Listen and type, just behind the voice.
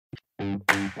Hello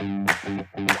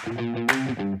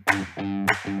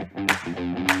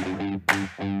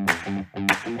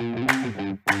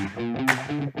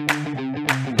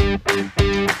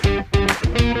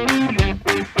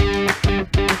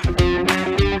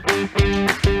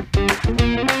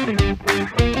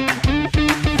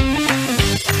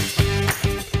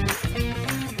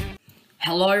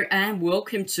and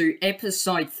welcome to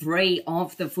episode 3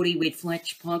 of the Footy with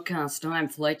Fletch podcast. I'm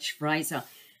Fletch Fraser.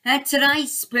 And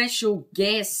today's special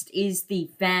guest is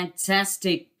the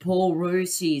fantastic Paul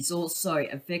Roos. He is also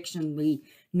affectionately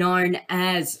known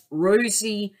as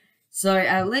Roosy.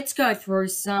 So let's go through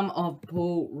some of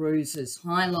Paul Roos's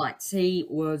highlights. He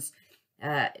was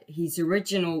his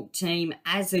original team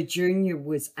as a junior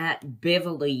was at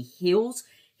Beverly Hills.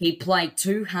 He played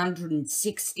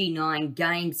 269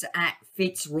 games at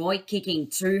Fitzroy, kicking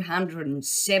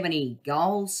 270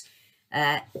 goals.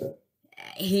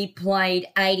 He played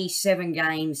 87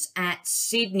 games at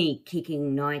Sydney,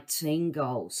 kicking 19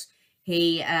 goals.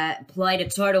 He played a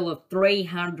total of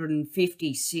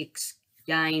 356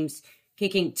 games,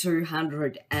 kicking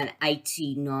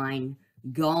 289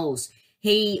 goals.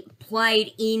 He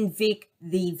played in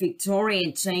the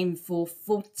Victorian team for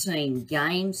 14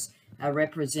 games,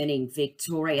 representing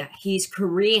Victoria. His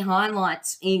career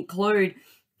highlights include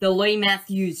the Lee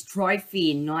Matthews Trophy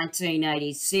in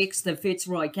 1986, the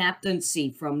Fitzroy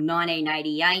captaincy from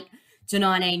 1988 to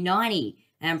 1990,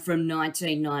 and from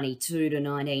 1992 to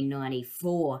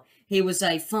 1994. He was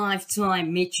a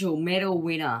 5-time Mitchell Medal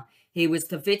winner. He was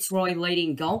the Fitzroy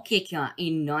leading goal kicker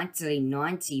in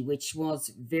 1990, which was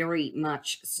very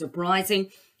much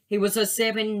surprising. He was a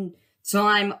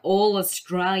 7-time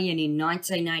All-Australian in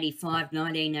 1985,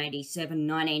 1987,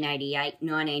 1988,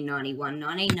 1991,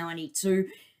 1992,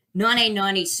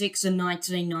 1996 and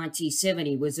 1997.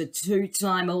 He was a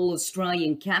 2-time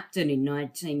All-Australian captain in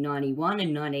 1991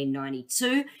 and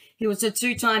 1992. He was a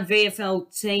 2-time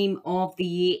VFL Team of the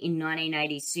Year in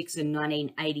 1986 and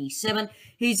 1987.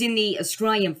 He's in the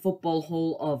Australian Football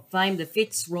Hall of Fame, the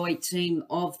Fitzroy Team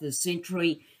of the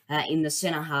Century in the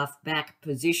centre-half back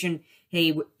position.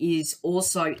 He is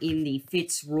also in the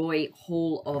Fitzroy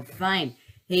Hall of Fame.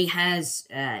 He has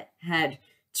had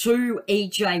 2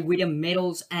 E.J. Whittam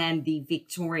medals and the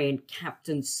Victorian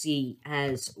captaincy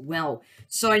as well.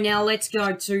 So now let's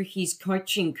go to his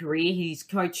coaching career. He's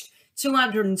coached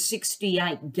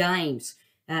 268 games,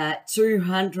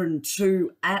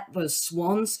 202 at the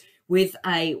Swans, with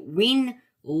a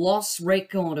win-loss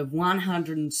record of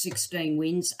 116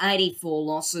 wins, 84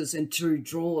 losses and 2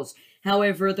 draws.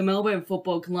 However, at the Melbourne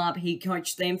Football Club, he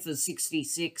coached them for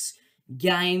 66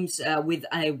 games with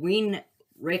a win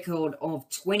record of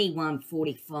 21,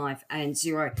 45 and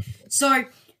 0. So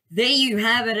there you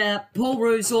have it. Paul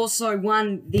Roos also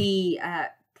won the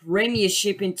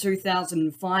Premiership in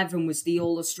 2005 and was the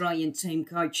All-Australian team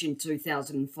coach in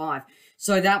 2005.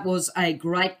 So that was a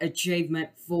great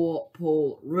achievement for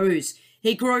Paul Roos.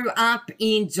 He grew up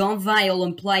in Donvale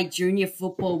and played junior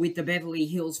football with the Beverly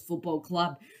Hills Football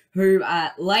Club, who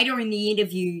later in the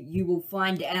interview you will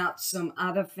find out some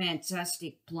other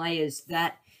fantastic players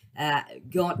that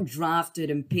got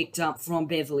drafted and picked up from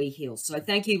Beverly Hills. So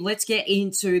thank you. Let's get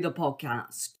into the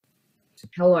podcast.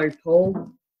 Hello,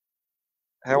 Paul.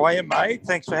 How are you, mate?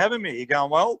 Thanks for having me. You going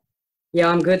well? Yeah,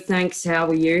 I'm good, thanks. How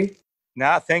are you?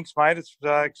 Nah, thanks, mate. It's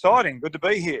exciting. Good to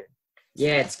be here.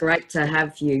 Yeah, it's great to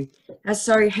have you.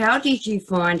 So how did you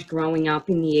find growing up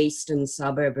in the eastern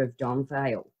suburb of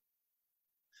Donvale?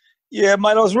 Yeah,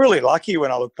 mate, I was really lucky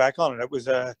when I look back on it. It was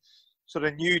a sort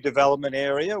of new development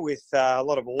area with a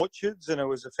lot of orchards, and it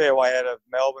was a fair way out of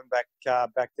Melbourne back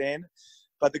then.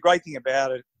 But the great thing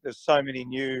about it, there's so many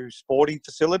new sporting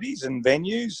facilities and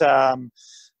venues. I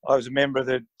was a member of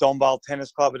the Donvale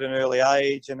Tennis Club at an early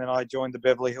age, and then I joined the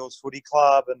Beverly Hills Footy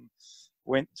Club and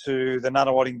went to the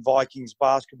Nunawading Vikings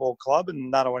Basketball Club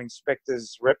and Nunawading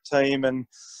Spectres rep team, and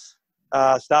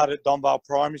started at Donvale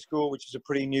Primary School, which is a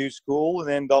pretty new school, and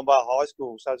then Donvale High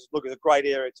School. So it's a great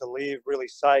area to live, really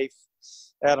safe,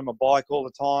 out on my bike all the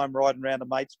time, riding around to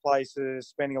mates' places,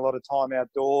 spending a lot of time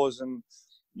outdoors, and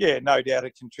yeah, no doubt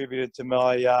it contributed to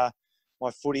my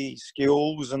my footy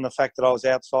skills and the fact that I was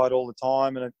outside all the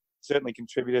time, and it certainly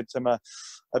contributed to my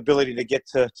ability to get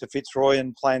to Fitzroy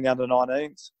and playing the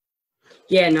under-19s.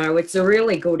 Yeah, no, it's a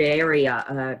really good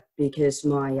area because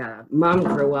my mum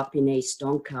grew up in East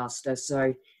Doncaster,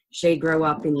 so she grew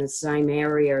up in the same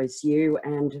area as you,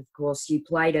 and of course you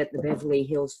played at the Beverly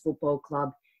Hills Football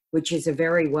Club, which is a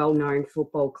very well-known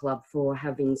football club for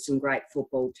having some great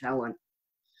football talent.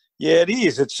 Yeah, it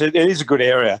is. It is a good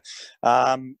area.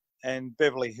 And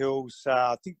Beverly Hills,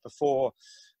 I think before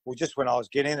well, just when I was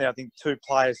getting there, I think two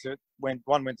players that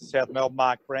one went to South Melbourne,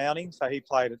 Mark Browning, so he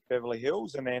played at Beverly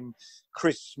Hills, and then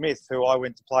Chris Smith, who I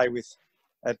went to play with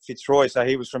at Fitzroy, so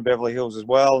he was from Beverly Hills as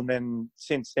well. And then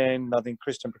since then, I think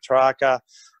Christian Petrarca,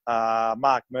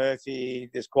 Mark Murphy,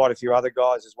 there's quite a few other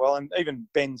guys as well, and even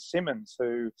Ben Simmons,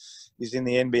 who is in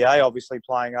the NBA, obviously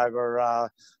playing over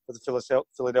for the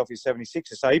Philadelphia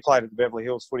 76ers. So he played at the Beverly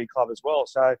Hills Footy Club as well.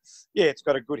 So, yeah, it's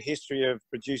got a good history of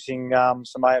producing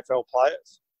some AFL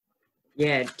players.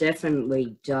 Yeah, it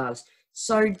definitely does.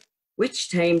 So which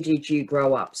team did you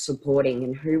grow up supporting,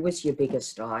 and who was your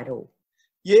biggest idol?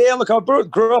 Yeah, look, I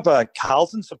grew up a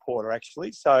Carlton supporter,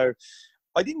 actually. So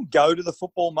I didn't go to the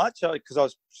football much because I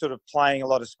was sort of playing a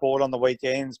lot of sport on the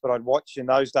weekends, but I'd watch. In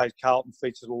those days, Carlton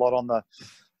featured a lot on the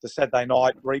Saturday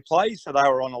night replays, so they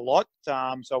were on a lot. So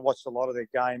I watched a lot of their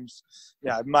games,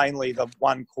 mainly the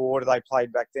one quarter they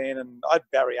played back then. And I had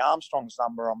Barry Armstrong's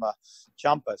number on the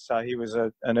jumper, so he was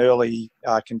an early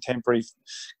contemporary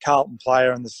Carlton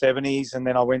player in the 70s. And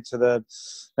then I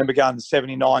remember going to the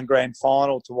 79 grand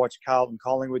final to watch Carlton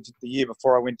Collingwood the year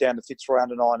before I went down to Fitzroy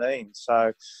under 19. So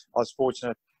I was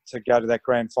fortunate to go to that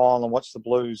grand final and watch the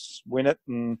Blues win it.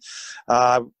 And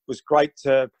it was great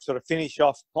to sort of finish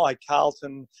off my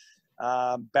Carlton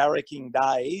barracking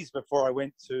days before I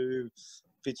went to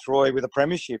Fitzroy with a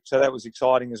premiership. So that was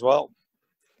exciting as well.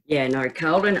 Yeah, no,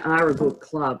 Carlton are a good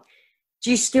club.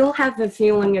 Do you still have a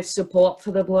feeling of support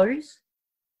for the Blues?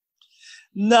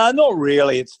 No, not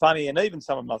really. It's funny. And even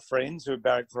some of my friends who are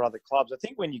barracked for other clubs, I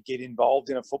think when you get involved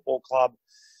in a football club,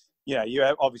 you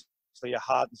have obviously your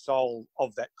heart and soul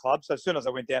of that club. So as soon as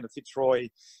I went down to Fitzroy,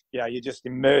 you're just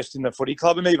immersed in the footy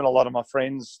club. And even a lot of my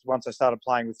friends, once I started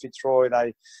playing with Fitzroy,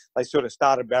 they sort of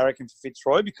started barracking for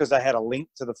Fitzroy because they had a link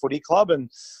to the footy club.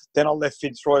 And then I left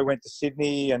Fitzroy, went to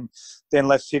Sydney, and then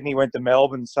left Sydney, went to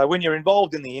Melbourne. So when you're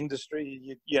involved in the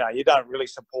industry, you don't really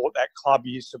support that club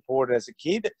you supported as a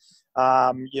kid.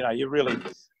 You're really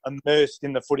immersed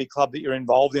in the footy club that you're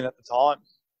involved in at the time.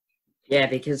 Yeah,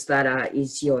 because that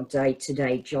is your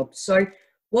day-to-day job. So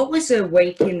what was a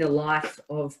week in the life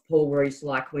of Paul Roos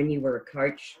like when you were a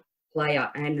coach, player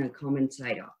and a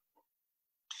commentator?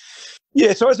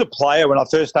 Yeah, so as a player, when I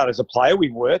first started as a player, we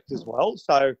worked as well.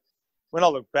 So when I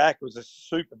look back, it was a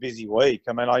super busy week.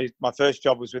 I mean, my first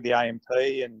job was with the AMP,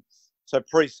 and so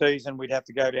pre-season we'd have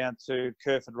to go down to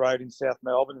Kerford Road in South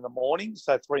Melbourne in the morning,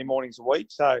 so 3 mornings a week.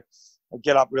 So I'd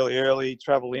get up really early,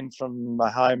 travel in from my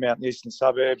home out in the eastern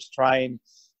suburbs, train,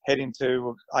 head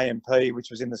into AMP, which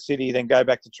was in the city, then go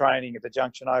back to training at the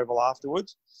Junction Oval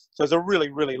afterwards. So it was a really,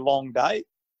 really long day.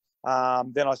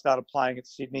 Then I started playing at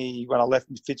Sydney when I left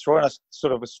Fitzroy, and I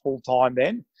sort of was full-time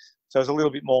then. So it was a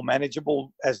little bit more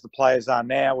manageable as the players are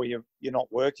now, where you're not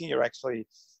working, you're actually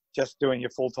just doing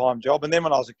your full-time job. And then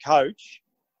when I was a coach,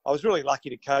 I was really lucky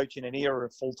to coach in an era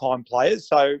of full-time players.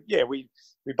 So, yeah, we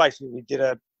basically did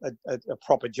a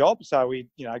proper job. So we,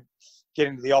 get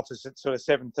into the office at sort of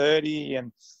 7:30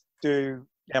 and do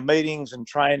our meetings and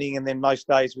training. And then most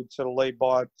days we'd sort of leave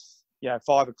by,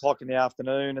 5 o'clock in the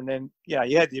afternoon. And then,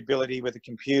 you had the ability with the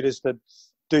computers to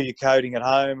do your coding at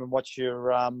home and watch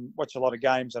a lot of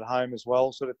games at home as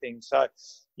well, sort of thing. So,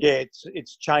 yeah,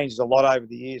 it's changed a lot over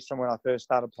the years from when I first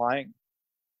started playing.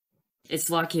 It's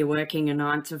like you're working a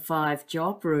 9-to-5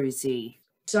 job, Rosie.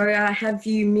 So have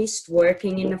you missed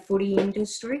working in the footy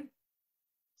industry?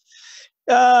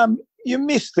 You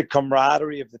miss the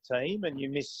camaraderie of the team, and you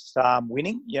miss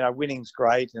winning. Winning's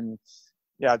great, and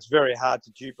it's very hard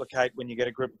to duplicate when you get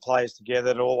a group of players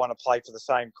together that all want to play for the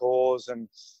same cause, and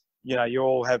you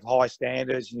all have high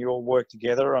standards and you all work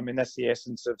together. I mean, that's the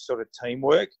essence of sort of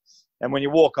teamwork. And when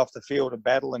you walk off the field of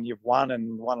battle and you've won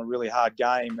a really hard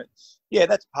game,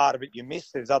 that's part of it you miss.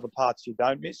 There's other parts you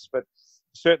don't miss, but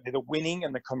certainly the winning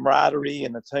and the camaraderie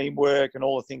and the teamwork and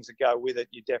all the things that go with it,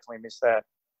 you definitely miss that.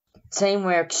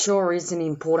 Teamwork sure is an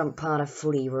important part of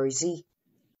footy, Rosie.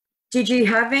 Did you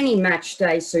have any match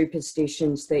day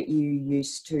superstitions that you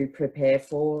used to prepare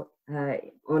for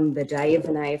on the day of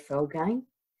an AFL game?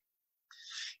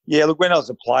 Yeah, look, when I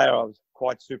was a player, I was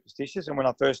quite superstitious. And when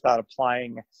I first started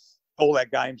playing, all our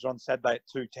games were on Saturday at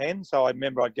 2:10. So I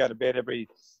remember I'd go to bed every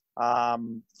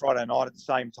Friday night at the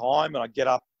same time, and I'd get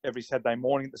up every Saturday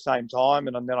morning at the same time,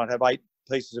 and then I'd have 8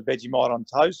 pieces of Vegemite on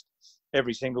toast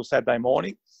every single Saturday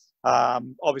morning.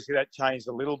 Obviously, that changed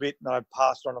a little bit, and I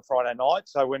passed on a Friday night.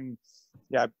 So when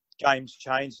games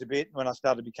changed a bit, when I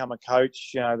started to become a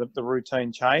coach, the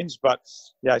routine changed. But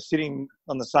sitting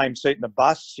on the same seat in the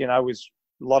bus, was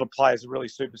a lot of players are really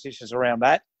superstitious around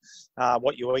that.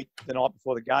 What you eat the night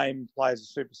before the game, players are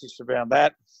superstitious around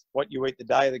that. What you eat the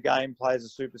day of the game, players are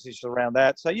superstitious around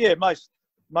that. So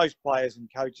most players and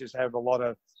coaches have a lot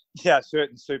of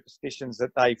certain superstitions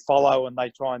that they follow, and they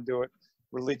try and do it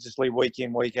religiously week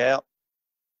in, week out.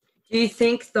 Do you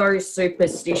think those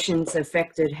superstitions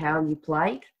affected how you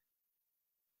played?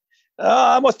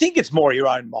 I think it's more your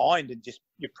own mind and just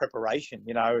your preparation,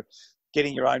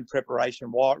 getting your own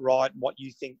preparation right and what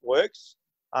you think works.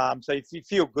 So if you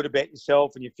feel good about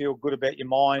yourself and you feel good about your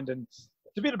mind, and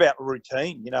it's a bit about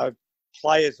routine,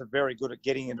 players are very good at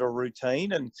getting into a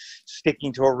routine and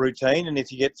sticking to a routine. And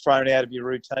if you get thrown out of your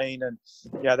routine, and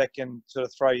that can sort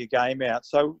of throw your game out.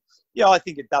 So I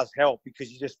think it does help,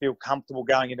 because you just feel comfortable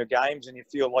going into games and you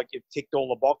feel like you've ticked all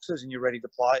the boxes and you're ready to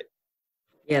play.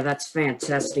 Yeah, that's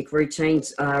fantastic.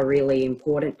 Routines are really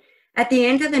important. At the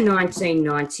end of the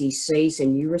 1990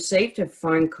 season, you received a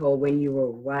phone call when you were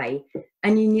away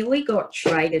and you nearly got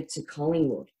traded to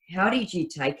Collingwood. How did you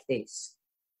take this?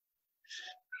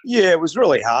 Yeah, it was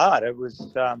really hard. It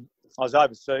was I was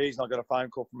overseas and I got a phone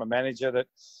call from a manager that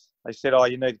they said,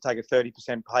 you need to take a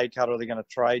 30% pay cut or they're going to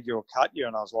trade you or cut you.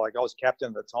 And I was like, I was captain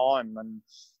at the time. And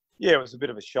yeah, it was a bit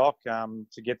of a shock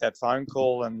to get that phone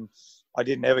call. And I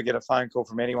didn't ever get a phone call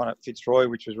from anyone at Fitzroy,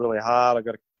 which was really hard. I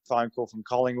got a phone call from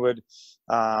Collingwood,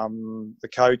 the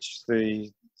coach,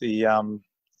 the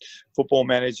football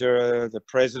manager, the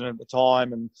president at the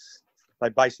time, and they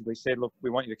basically said, look,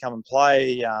 we want you to come and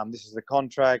play. This is the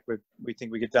contract. We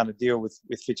think we get done a deal with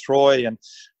Fitzroy. And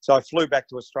so I flew back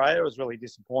to Australia. I was really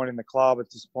disappointed in the club. I was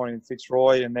disappointed in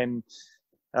Fitzroy. And then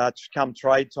come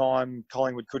trade time,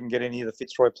 Collingwood couldn't get any of the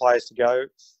Fitzroy players to go.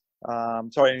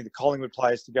 Any of the Collingwood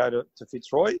players to go to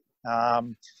Fitzroy.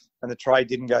 And the trade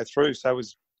didn't go through. So it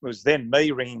was then me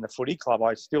ringing the footy club.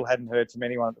 I still hadn't heard from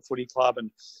anyone at the footy club,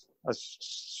 and I was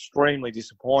extremely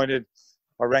disappointed.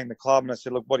 I rang the club and I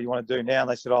said, look, what do you want to do now? And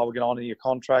they said, we're going to honour your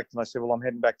contract. And I said, well, I'm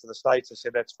heading back to the States. I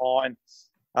said, that's fine.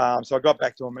 So I got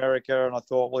back to America and I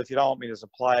thought, well, if you don't want me as a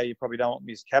player, you probably don't want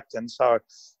me as captain. So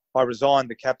I resigned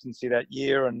the captaincy that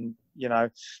year. And,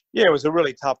 it was a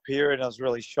really tough period. I was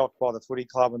really shocked by the footy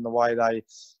club and the way they,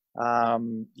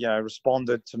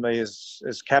 responded to me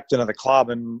as captain of the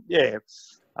club. And,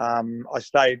 I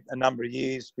stayed a number of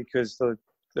years because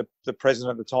the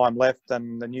president at the time left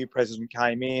and the new president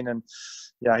came in, and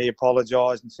he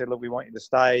apologised and said, look, we want you to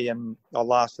stay. And I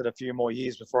lasted a few more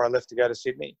years before I left to go to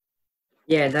Sydney.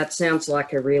 Yeah, that sounds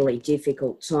like a really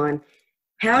difficult time.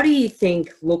 How do you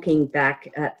think, looking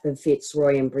back at the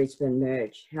Fitzroy and Brisbane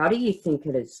merge, how do you think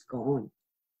it has gone?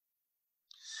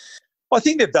 I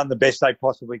think they've done the best they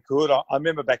possibly could. I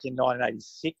remember back in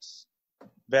 1986,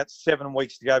 about 7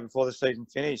 weeks to go before the season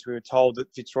finished, we were told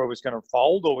that Fitzroy was going to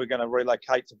fold or we're going to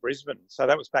relocate to Brisbane. So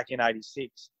that was back in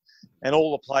 86. And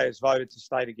all the players voted to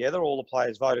stay together. All the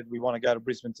players voted, we want to go to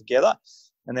Brisbane together.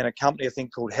 And then a company, I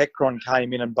think, called Hecron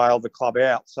came in and bailed the club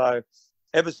out. So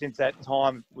ever since that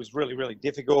time, it was really, really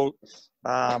difficult.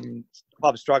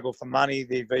 Club struggled for money.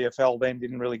 The VFL then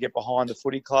didn't really get behind the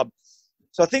footy club.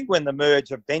 So I think when the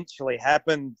merge eventually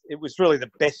happened, it was really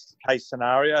the best case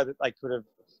scenario that they could have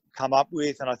come up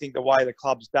with. And I think the way the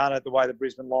club's done it, the way the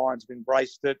Brisbane Lions have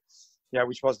embraced it,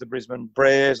 which was the Brisbane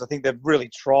Bears, I think they've really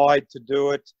tried to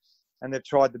do it, and they've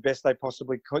tried the best they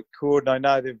possibly could. And I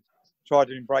know they've tried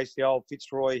to embrace the old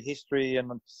Fitzroy history,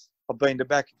 and I've been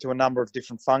back to a number of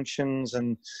different functions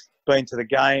and been to the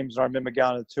games. I remember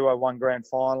going to the 201 grand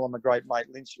final, and my great mate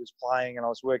Lynch was playing, and I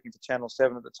was working for Channel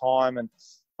 7 at the time, and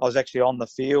I was actually on the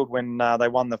field when they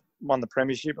won the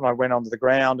premiership, and I went onto the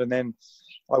ground, and then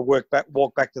I walked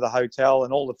back to the hotel,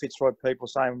 and all the Fitzroy people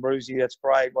saying, Roosy, that's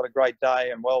great, what a great day,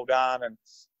 and well done, and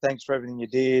thanks for everything you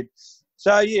did.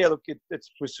 So, yeah, look, it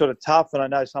was sort of tough, and I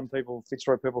know some people,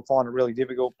 Fitzroy people, find it really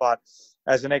difficult, but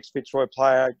as an ex-Fitzroy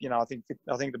player, I think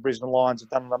the Brisbane Lions have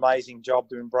done an amazing job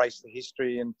to embrace the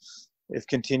history, and they've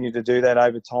continued to do that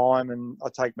over time, and I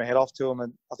take my head off to them,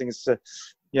 and I think it's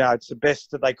the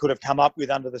best that they could have come up with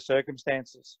under the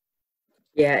circumstances.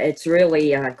 Yeah, it's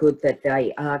really good that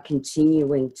they are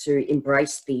continuing to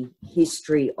embrace the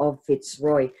history of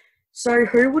Fitzroy. So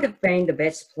who would have been the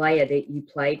best player that you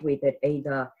played with at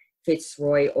either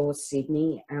Fitzroy or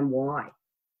Sydney, and why?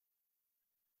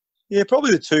 Yeah,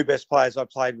 probably the two best players I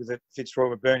played with at Fitzroy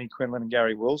were Bernie Quinlan and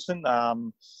Gary Wilson.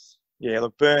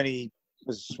 Bernie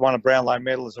was won a Brownlow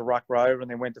medal as a ruck rover and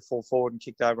then went to full forward and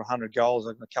kicked over 100 goals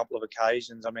on a couple of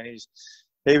occasions. I mean,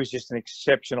 he was just an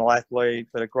exceptional athlete,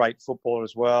 but a great footballer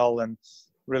as well, and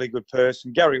really good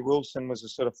person. Gary Wilson was a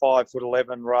sort of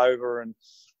 5'11" rover, and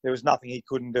there was nothing he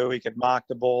couldn't do. He could mark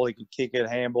the ball, he could kick it,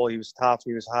 handball. He was tough,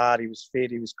 he was hard, he was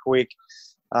fit, he was quick.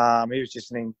 He was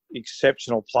just an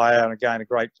exceptional player, and again, a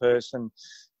great person.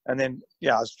 And then,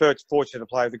 I was fortunate to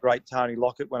play with the great Tony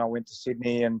Lockett when I went to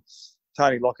Sydney, and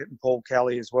Tony Lockett and Paul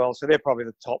Kelly as well. So they're probably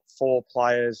the top four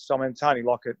players. I mean, Tony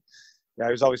Lockett,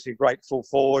 he was obviously a great full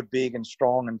forward, big and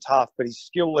strong and tough, but his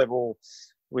skill level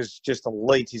was just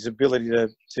elite. His ability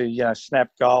to snap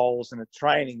goals and at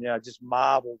training, just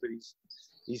marvelled at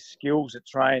his skills at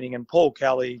training. And Paul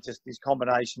Kelly, just his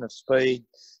combination of speed,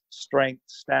 strength,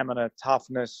 stamina,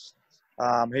 toughness.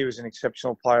 He was an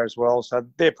exceptional player as well. So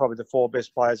they're probably the 4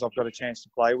 best players I've got a chance to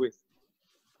play with.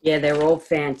 Yeah, they're all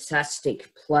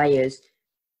fantastic players.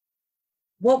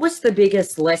 What was the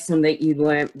biggest lesson that you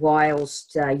learnt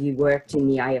whilst you worked in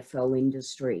the AFL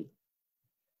industry?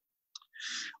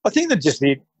 I think that just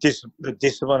the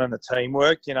discipline and the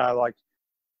teamwork,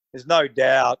 there's no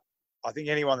doubt. I think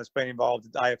anyone that's been involved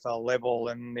at the AFL level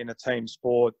and in a team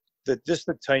sport, that just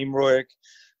the teamwork,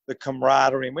 the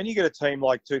camaraderie. And when you get a team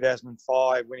like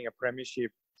 2005 winning a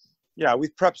premiership,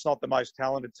 with perhaps not the most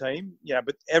talented team,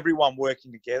 but everyone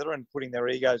working together and putting their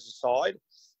egos aside,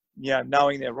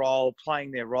 knowing their role,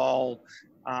 playing their role,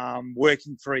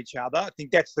 working for each other. I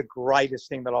think that's the greatest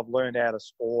thing that I've learned out of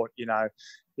sport.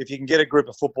 If you can get a group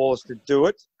of footballers to do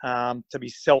it, to be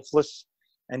selfless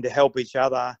and to help each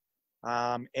other,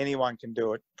 anyone can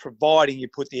do it, providing you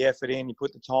put the effort in, you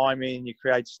put the time in, you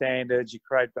create standards, you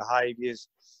create behaviours,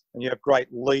 and you have great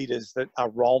leaders that are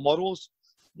role models.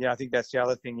 I think that's the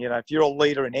other thing. If you're a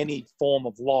leader in any form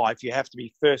of life, you have to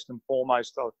be first and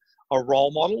foremost a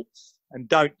role model, and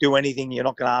don't do anything you're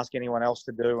not going to ask anyone else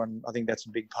to do. And I think that's a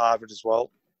big part of it as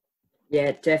well. Yeah,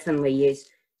 it definitely is.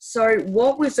 So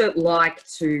what was it like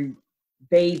to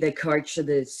be the coach of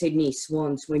the Sydney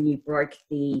Swans when you broke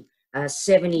the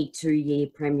 72-year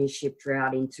premiership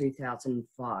drought in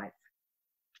 2005?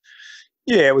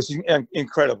 Yeah, it was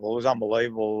incredible. It was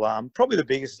unbelievable. Probably the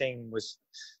biggest thing was,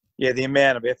 the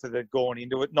amount of effort that had gone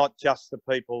into it, not just the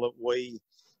people that we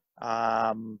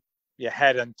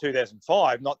had in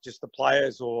 2005, not just the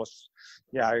players or,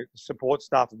 support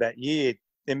staff of that year.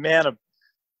 The amount of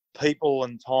people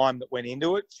and time that went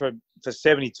into it for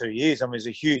 72 years, there's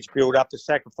a huge build-up, the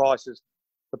sacrifices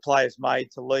the players made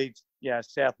to leave,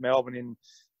 South Melbourne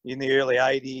in the early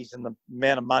 80s, and the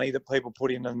amount of money that people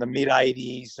put in the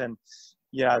mid-80s, and,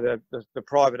 the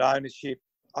private ownership.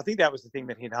 I think that was the thing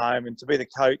that hit home. And to be the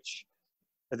coach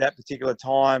at that particular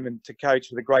time, and to coach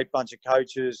with a great bunch of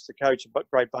coaches, to coach a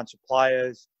great bunch of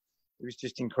players, it was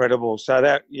just incredible. So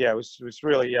that, it was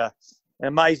really an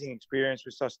amazing experience,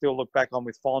 which I still look back on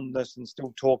with fondness and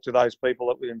still talk to those people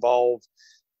that were involved,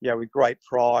 with great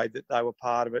pride that they were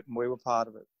part of it and we were part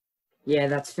of it. Yeah,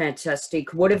 that's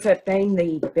fantastic. Would have it been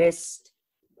the best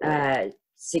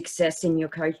success in your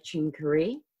coaching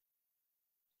career?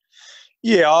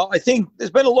 Yeah, I think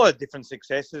there's been a lot of different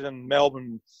successes, and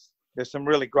Melbourne, there's some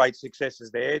really great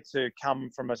successes there to come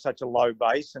from such a low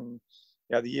base. And,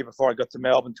 the year before I got to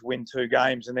Melbourne, to win 2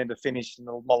 games and then to finish in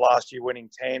my last year winning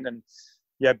 10, and,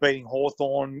 beating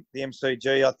Hawthorn, the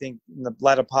MCG, I think in the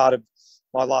latter part of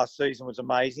my last season was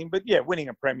amazing. But, winning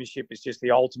a premiership is just the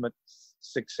ultimate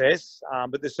success.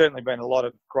 But there's certainly been a lot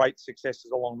of great successes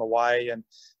along the way. And,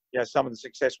 some of the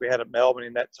success we had at Melbourne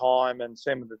in that time, and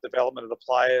some of the development of the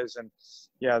players and,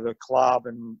 the club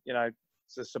and,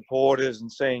 the supporters,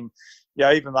 and seeing,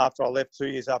 even after I left, 2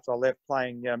 years after I left,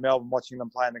 playing, Melbourne, watching them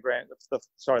play in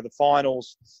the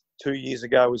finals 2 years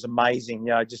ago was amazing,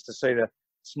 just to see the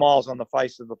smiles on the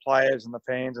face of the players and the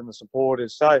fans and the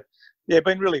supporters. So,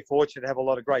 been really fortunate to have a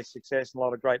lot of great success and a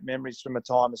lot of great memories from my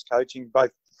time as coaching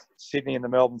both Sydney and the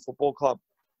Melbourne Football Club.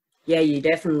 Yeah, you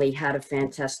definitely had a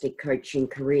fantastic coaching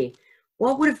career.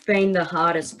 What would have been the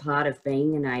hardest part of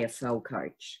being an AFL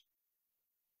coach?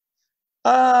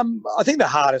 I think the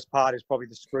hardest part is probably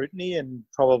the scrutiny, and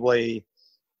probably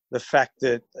the fact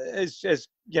that as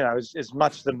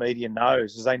much as the media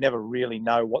knows, is they never really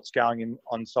know what's going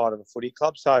on side of the footy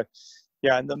club. So,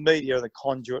 and the media are the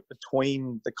conduit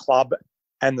between the club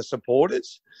and the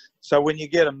supporters. So when you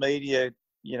get a media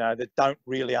that don't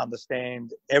really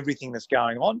understand everything that's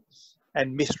going on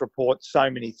and misreport so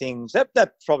many things, that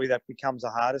becomes the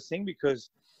hardest thing, because,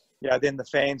 then the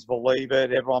fans believe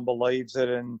it, everyone believes it,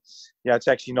 and, it's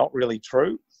actually not really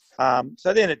true.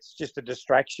 So then it's just a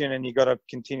distraction, and you've got to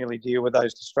continually deal with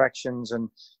those distractions and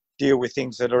deal with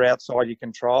things that are outside your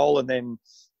control. And then,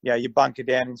 you bunker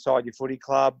down inside your footy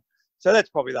club. So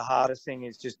that's probably the hardest thing,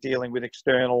 is just dealing with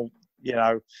external,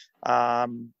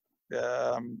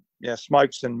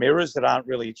 smokes and mirrors that aren't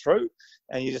really true,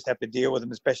 and you just have to deal with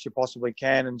them as best you possibly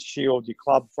can and shield your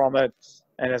club from it.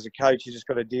 And as a coach, you just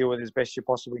got to deal with it as best you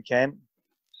possibly can.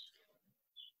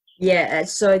 Yeah,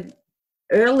 so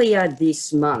earlier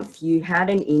this month, you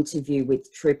had an interview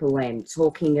with Triple M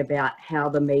talking about how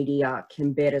the media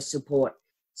can better support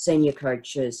senior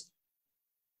coaches.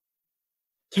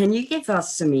 Can you give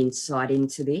us some insight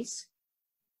into this?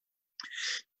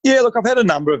 Yeah, look, I've had a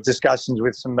number of discussions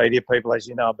with some media people. As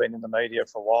you know, I've been in the media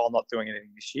for a while, not doing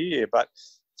anything this year. But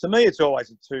to me, it's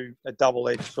always a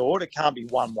double-edged sword. It can't be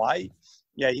one way.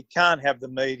 Yeah, you can't have the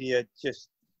media just,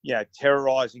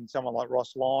 terrorising someone like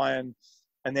Ross Lyon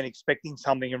and then expecting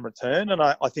something in return. And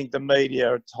I think the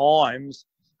media at times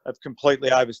have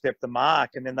completely overstepped the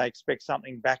mark, and then they expect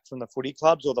something back from the footy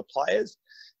clubs or the players.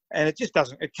 And it just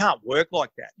doesn't, it can't work like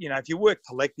that. If you work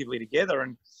collectively together,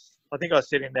 and I think I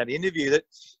said in that interview that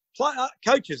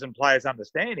coaches and players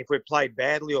understand if we're played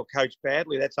badly or coached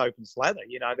badly, that's open slather.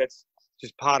 That's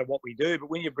just part of what we do. But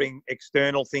when you bring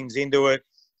external things into it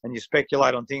and you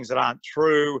speculate on things that aren't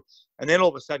true, and then all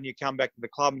of a sudden you come back to the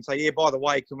club and say, yeah, by the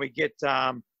way, can we get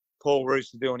Paul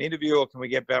Roos to do an interview, or can we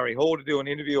get Barry Hall to do an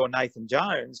interview, or Nathan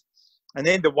Jones? And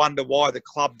then to wonder why the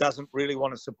club doesn't really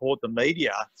want to support the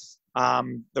media.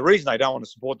 The reason they don't want to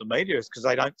support the media is because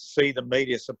they don't see the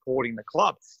media supporting the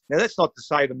club. Now, that's not to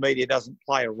say the media doesn't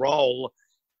play a role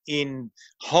in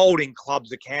holding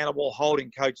clubs accountable,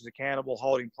 holding coaches accountable,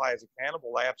 holding players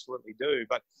accountable. They absolutely do.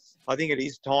 But I think it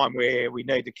is time where we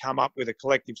need to come up with a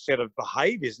collective set of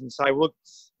behaviours and say, look,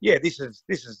 yeah, this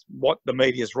is what the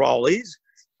media's role is.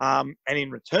 And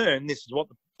in return, this is what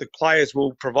the players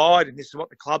will provide, and this is what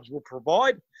the clubs will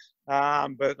provide.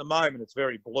 But at the moment, it's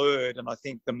very blurred, and I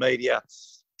think the media,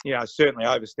 certainly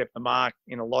overstepped the mark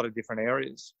in a lot of different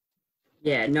areas.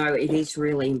 Yeah, no, it is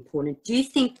really important. Do you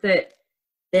think that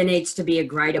there needs to be a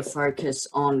greater focus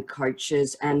on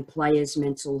coaches and players'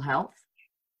 mental health?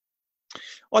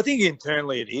 I think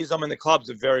internally it is. I mean, the clubs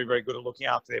are very, very good at looking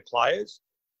after their players.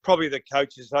 Probably the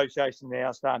Coaches Association now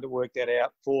are starting to work that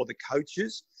out for the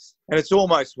coaches. And it's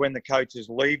almost when the coaches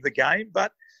leave the game.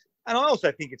 And I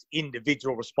also think it's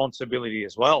individual responsibility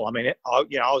as well. I mean, I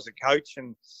was a coach,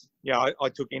 and, I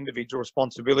took individual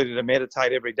responsibility to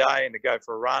meditate every day and to go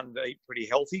for a run and to eat pretty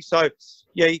healthy. So,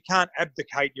 you can't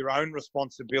abdicate your own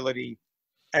responsibility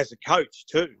as a coach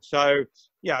too. So,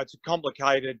 it's a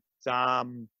complicated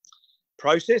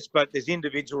process, but there's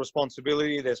individual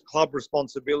responsibility, there's club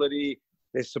responsibility,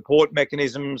 there's support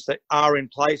mechanisms that are in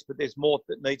place, but there's more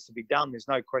that needs to be done. There's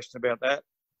no question about that.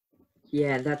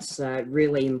 Yeah, that's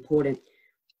really important.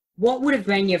 What would have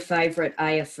been your favourite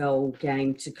AFL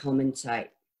game to commentate?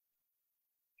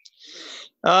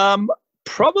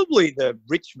 Probably the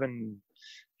Richmond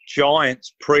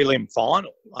Giants prelim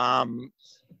final.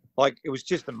 It was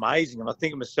just amazing. And I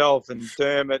think myself and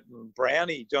Dermot and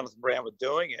Jonathan Brown were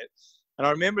doing it. And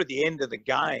I remember at the end of the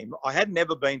game, I had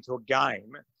never been to a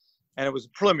game, and it was a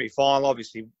preliminary final.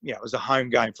 Obviously, it was a home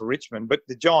game for Richmond, but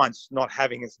the Giants not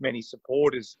having as many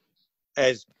supporters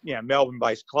as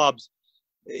Melbourne-based clubs,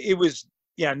 it was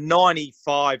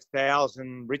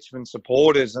 95,000 Richmond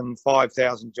supporters and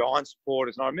 5,000 Giants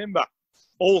supporters. And I remember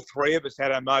all three of us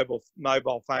had our mobile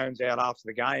phones out after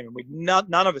the game, and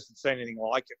none of us had seen anything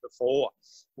like it before,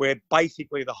 where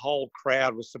basically the whole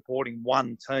crowd was supporting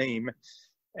one team,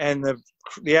 and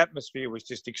the atmosphere was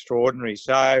just extraordinary.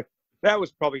 So that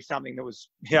was probably something that was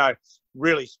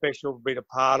really special to be a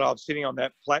part of, sitting on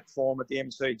that platform at the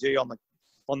MCG on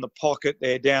the pocket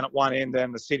there down at one end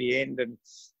and the city end, and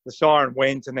the siren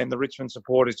went, and then the Richmond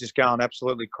supporters just going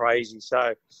absolutely crazy.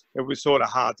 So it was sort of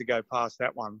hard to go past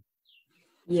that one.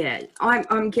 Yeah,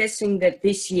 I'm guessing that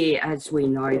this year, as we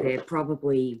know, there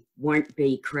probably won't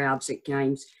be crowds at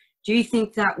games. Do you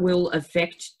think that will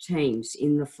affect teams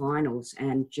in the finals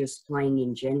and just playing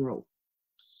in general?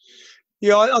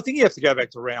 Yeah, I think you have to go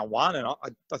back to round one, and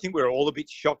I think we were all a bit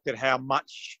shocked at how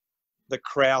much the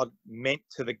crowd meant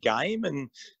to the game. And,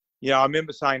 I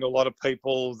remember saying to a lot of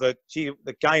people that,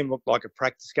 the game looked like a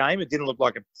practice game. It didn't look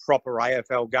like a proper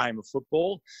AFL game of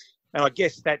football. And I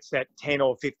guess that's that 10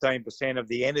 or 15% of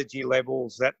the energy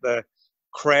levels that the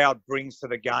crowd brings to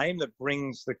the game, that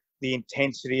brings the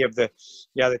intensity of the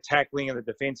tackling and the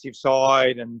defensive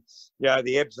side, and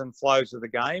the ebbs and flows of the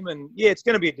game. And it's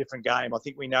going to be a different game. I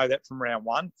think we know that from round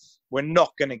one. We're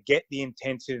not going to get the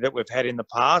intensity that we've had in the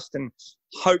past, and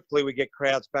hopefully we get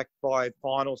crowds back by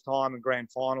finals time and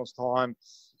grand finals time,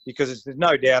 because there's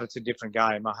no doubt it's a different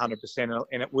game, 100%,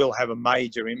 and it will have a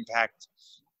major impact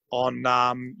on,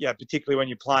 particularly when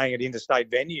you're playing at interstate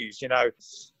venues. I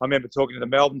remember talking to the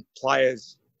Melbourne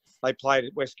players. They played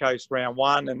at West Coast round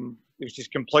one, and it was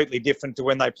just completely different to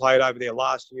when they played over there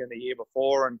last year and the year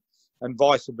before, and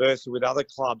vice versa with other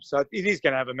clubs. So it is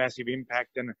going to have a massive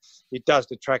impact, and it does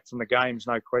detract from the games,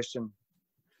 no question.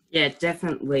 Yeah,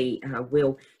 definitely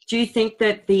will. Do you think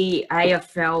that the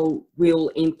AFL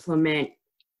will implement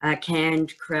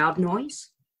canned crowd noise?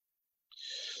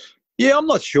 Yeah, I'm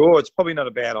not sure. It's probably not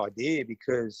a bad idea,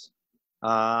 because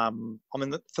I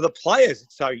mean, for the players,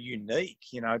 it's so unique.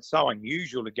 It's so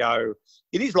unusual to go.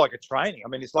 It is like a training. I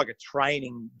mean, it's like a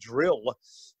training drill,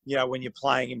 when you're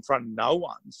playing in front of no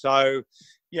one. So,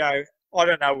 I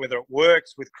don't know whether it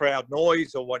works with crowd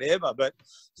noise or whatever, but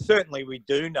certainly we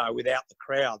do know without the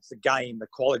crowds, the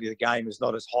quality of the game is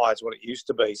not as high as what it used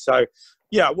to be. So,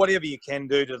 whatever you can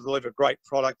do to deliver great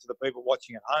product to the people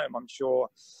watching at home, I'm sure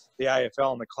the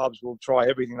AFL and the clubs will try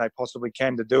everything they possibly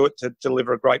can to do it, to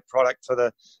deliver a great product for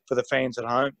the fans at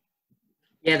home.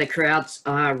 Yeah, the crowds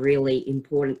are really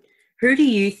important. Who do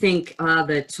you think are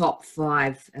the top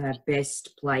 5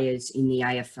 best players in the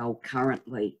AFL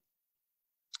currently?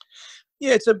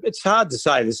 Yeah, it's hard to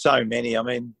say. There's so many. I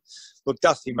mean, look,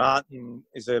 Dusty Martin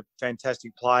is a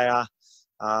fantastic player.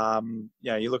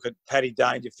 You look at Paddy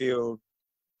Dangerfield,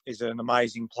 is an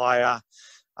amazing player.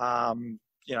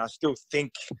 I still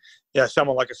think,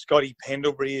 someone like a Scotty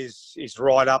Pendlebury is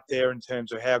right up there in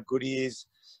terms of how good he is.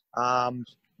 I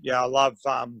love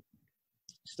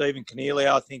Stephen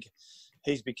Cornelio. I think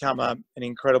he's become an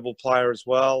incredible player as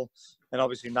well. And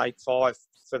obviously Nate Fyfe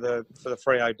for the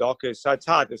Freo Dockers. So it's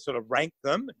hard to sort of rank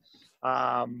them.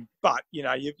 But,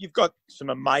 you've got some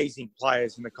amazing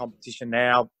players in the competition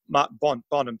now. Bond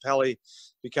and Pelly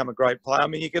become a great player. I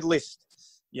mean, you could list,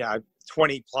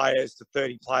 20 players to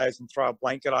 30 players and throw a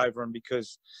blanket over them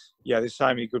because, there's so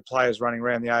many good players running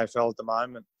around the AFL at the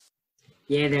moment.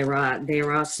 Yeah,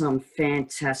 there are some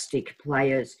fantastic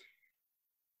players.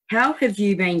 How have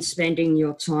you been spending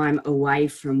your time away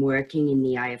from working in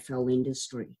the AFL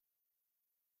industry?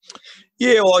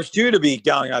 Yeah, well, I was due to be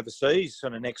going overseas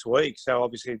sort of next week. So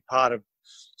obviously part of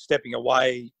stepping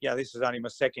away, this is only my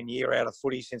second year out of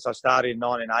footy since I started in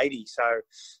 1980. So,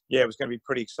 it was going to be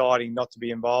pretty exciting not to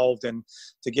be involved and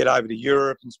to get over to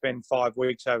Europe and spend 5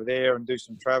 weeks over there and do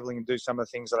some travelling and do some of the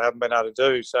things that I haven't been able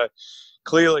to do. So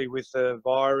clearly with the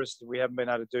virus, we haven't been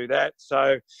able to do that.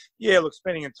 So,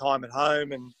 spending time at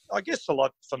home. And I guess a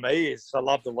lot for me is I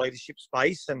love the leadership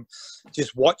space and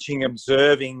just watching,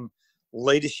 observing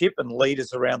leadership and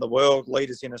leaders around the world,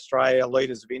 leaders in Australia,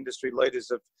 leaders of industry, leaders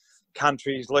of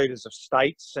countries, leaders of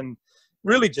states, and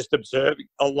really just observing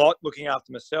a lot, looking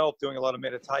after myself, doing a lot of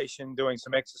meditation, doing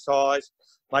some exercise,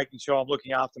 making sure I'm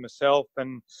looking after myself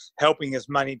and helping as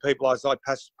many people as I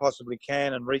possibly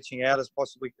can and reaching out as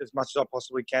much as I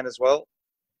possibly can as well.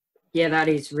 Yeah, that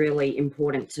is really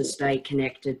important to stay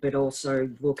connected, but also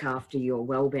look after your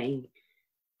well-being.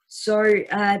 So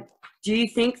do you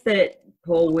think that,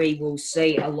 Paul, we will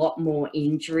see a lot more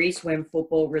injuries when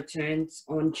football returns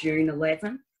on June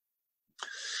 11?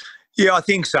 Yeah, I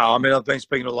think so. I mean, I've been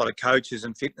speaking to a lot of coaches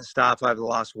and fitness staff over the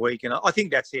last week, and I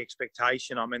think that's the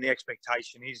expectation. I mean, the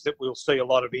expectation is that we'll see a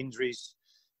lot of injuries,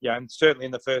 and certainly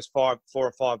in the first 4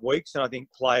 or 5 weeks. And I think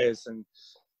players and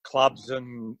clubs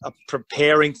are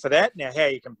preparing for that. Now, how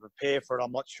you can prepare for it,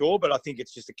 I'm not sure, but I think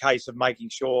it's just a case of making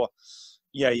sure,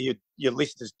 your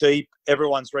list is deep,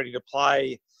 everyone's ready to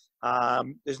play.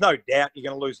 There's no doubt you're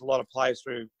going to lose a lot of players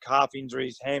through calf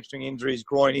injuries, hamstring injuries,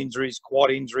 groin injuries,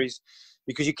 quad injuries,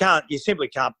 because you simply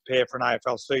can't prepare for an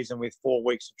AFL season with 4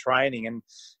 weeks of training and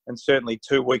certainly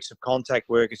 2 weeks of contact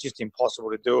work. It's just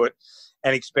impossible to do it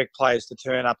and expect players to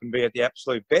turn up and be at the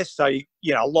absolute best. So, a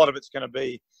lot of it's going to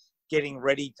be getting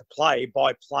ready to play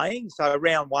by playing. So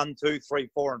round 1, 2, 3,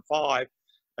 4 and 5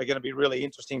 are going to be really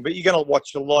interesting. But you're going to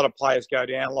watch a lot of players go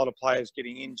down, a lot of players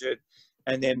getting injured,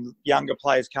 and then younger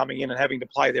players coming in and having to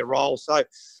play their role. So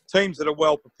teams that are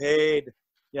well prepared,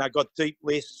 got deep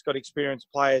lists, got experienced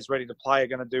players ready to play are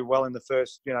going to do well in the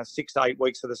first, 6 to 8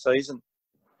 weeks of the season.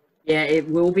 Yeah, it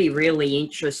will be really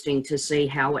interesting to see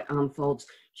how it unfolds.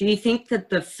 Do you think that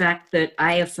the fact that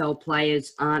AFL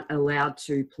players aren't allowed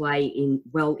to play in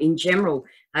general,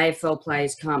 AFL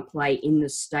players can't play in the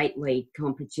state league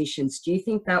competitions, do you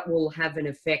think that will have an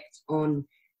effect on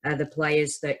the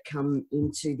players that come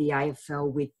into the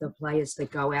AFL with the players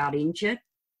that go out injured?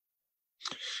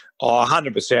 Oh,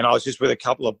 100%. I was just with a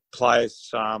couple of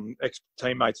players,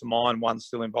 ex-teammates of mine, one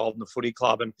still involved in the footy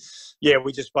club. And,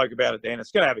 we just spoke about it then.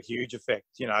 It's going to have a huge effect,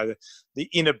 the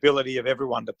inability of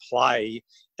everyone to play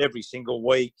every single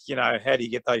week. How do you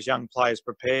get those young players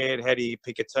prepared? How do you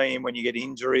pick a team when you get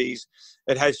injuries?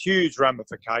 It has huge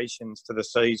ramifications to the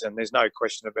season. There's no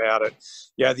question about it.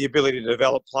 The ability to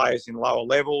develop players in lower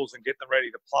levels and get them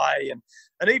ready to play.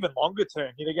 And even longer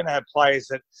term, you're going to have players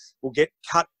that will get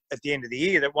cut at the end of the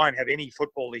year that won't have any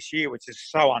football this year, which is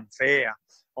so unfair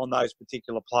on those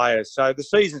particular players. So the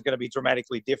season's going to be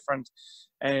dramatically different,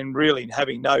 and really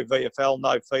having no VFL,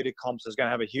 no feeder comps is going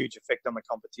to have a huge effect on the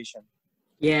competition.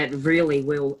 Yeah, it really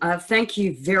will. Thank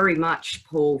you very much,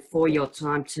 Paul, for your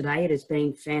time today. It has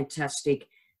been fantastic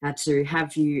to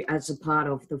have you as a part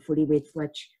of the Footy with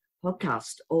Fletch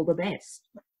podcast. All the best.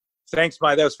 Thanks,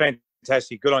 mate. That was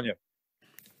fantastic. Good on you.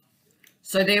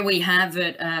 So there we have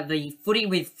it. The Footy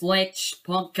with Fletch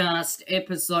podcast,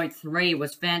 episode 3. It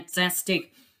was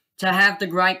fantastic to have the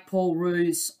great Paul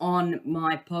Roos on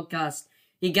my podcast.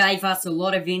 He gave us a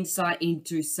lot of insight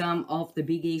into some of the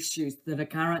big issues that are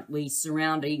currently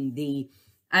surrounding the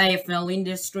AFL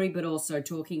industry, but also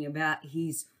talking about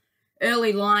his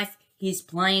early life, his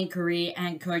playing career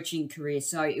and coaching career.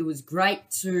 So it was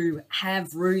great to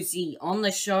have Roosie on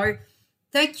the show.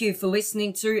 Thank you for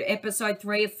listening to episode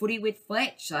 3 of Footy with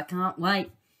Fletch. I can't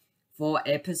wait for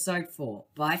episode 4.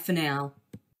 Bye for now.